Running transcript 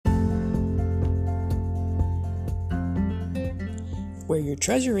Where your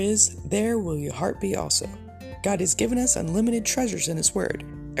treasure is, there will your heart be also. God has given us unlimited treasures in His Word.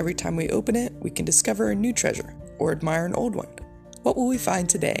 Every time we open it, we can discover a new treasure or admire an old one. What will we find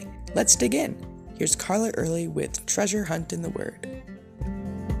today? Let's dig in. Here's Carla Early with Treasure Hunt in the Word.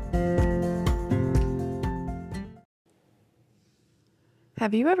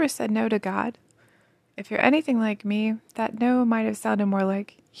 Have you ever said no to God? If you're anything like me, that no might have sounded more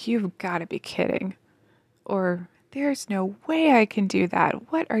like, "You've got to be kidding." Or, "There's no way I can do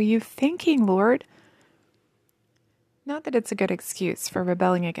that. What are you thinking, Lord?" Not that it's a good excuse for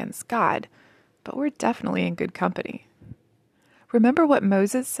rebelling against God, but we're definitely in good company. Remember what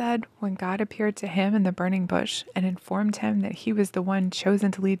Moses said when God appeared to him in the burning bush and informed him that he was the one chosen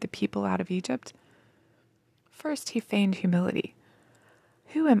to lead the people out of Egypt? First, he feigned humility.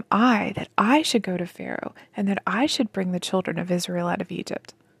 "Who am I that I should go to Pharaoh and that I should bring the children of Israel out of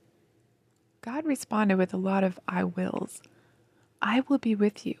Egypt?" God responded with a lot of "I wills." "I will be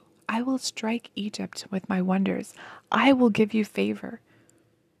with you. I will strike Egypt with my wonders. I will give you favor."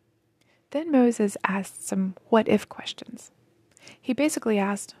 Then Moses asked some what-if questions. He basically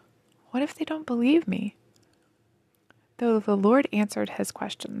asked, "What if they don't believe me?" Though the Lord answered his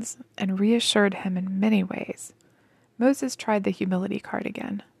questions and reassured him in many ways, Moses tried the humility card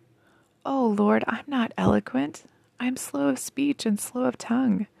again. "Oh, Lord, I'm not eloquent. I'm slow of speech and slow of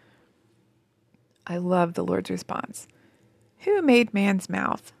tongue." I love the Lord's response. "Who made man's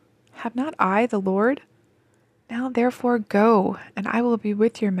mouth? Have not I, the Lord? Now therefore go, and I will be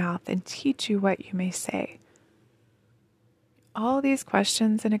with your mouth and teach you what you may say." All these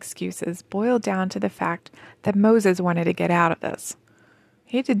questions and excuses boil down to the fact that Moses wanted to get out of this.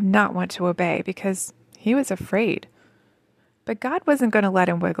 He did not want to obey because he was afraid. But God wasn't going to let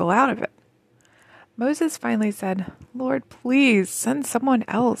him wiggle out of it. Moses finally said, "Lord, please send someone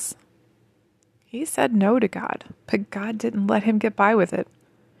else." He said no to God, but God didn't let him get by with it.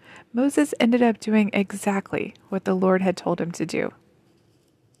 Moses ended up doing exactly what the Lord had told him to do.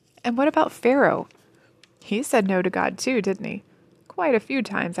 And what about Pharaoh? He said no to God too, didn't he? Quite a few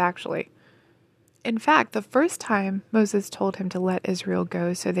times, actually. In fact, the first time Moses told him to let Israel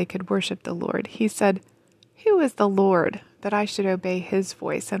go so they could worship the Lord, he said, "Who is the Lord, that I should obey his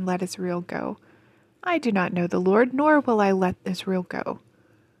voice and let Israel go? I do not know the Lord, nor will I let Israel go."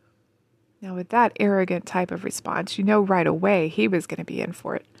 Now, with that arrogant type of response, you know right away he was going to be in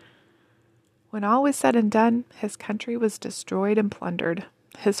for it. When all was said and done, his country was destroyed and plundered.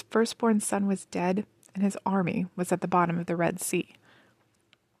 His firstborn son was dead, and his army was at the bottom of the Red Sea.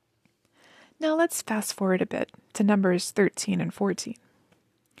 Now let's fast forward a bit to Numbers 13 and 14.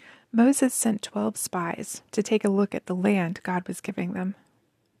 Moses sent 12 spies to take a look at the land God was giving them.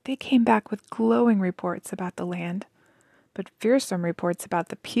 They came back with glowing reports about the land, but fearsome reports about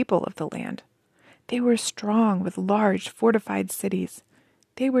the people of the land. They were strong with large fortified cities.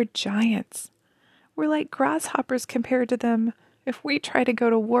 They were giants. We're like grasshoppers compared to them. If we try to go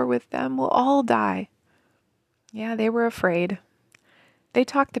to war with them, we'll all die. Yeah, they were afraid. They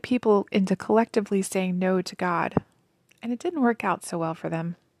talked the people into collectively saying no to God, and it didn't work out so well for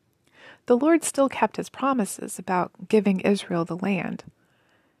them. The Lord still kept his promises about giving Israel the land.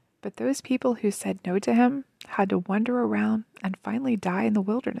 But those people who said no to him had to wander around and finally die in the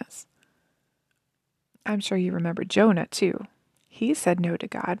wilderness. I'm sure you remember Jonah, too. He said no to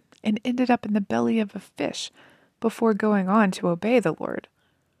God and ended up in the belly of a fish before going on to obey the Lord.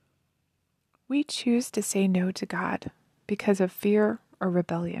 We choose to say no to God because of fear or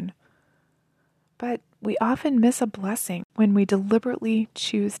rebellion. But we often miss a blessing when we deliberately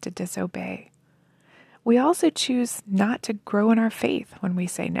choose to disobey. We also choose not to grow in our faith when we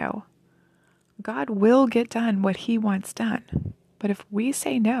say no. God will get done what he wants done, but if we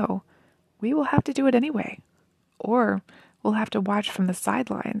say no, we will have to do it anyway. Or we'll have to watch from the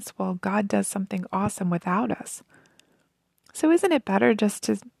sidelines while God does something awesome without us. So isn't it better just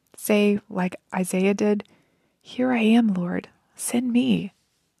to say, like Isaiah did, "Here I am, Lord, send me"?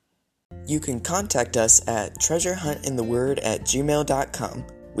 You can contact us at treasurehuntintheword@gmail.com.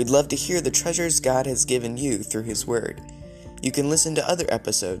 We'd love to hear the treasures God has given you through His Word. You can listen to other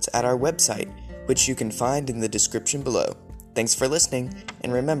episodes at our website, which you can find in the description below. Thanks for listening,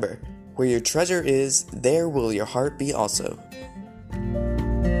 and remember, where your treasure is, there will your heart be also.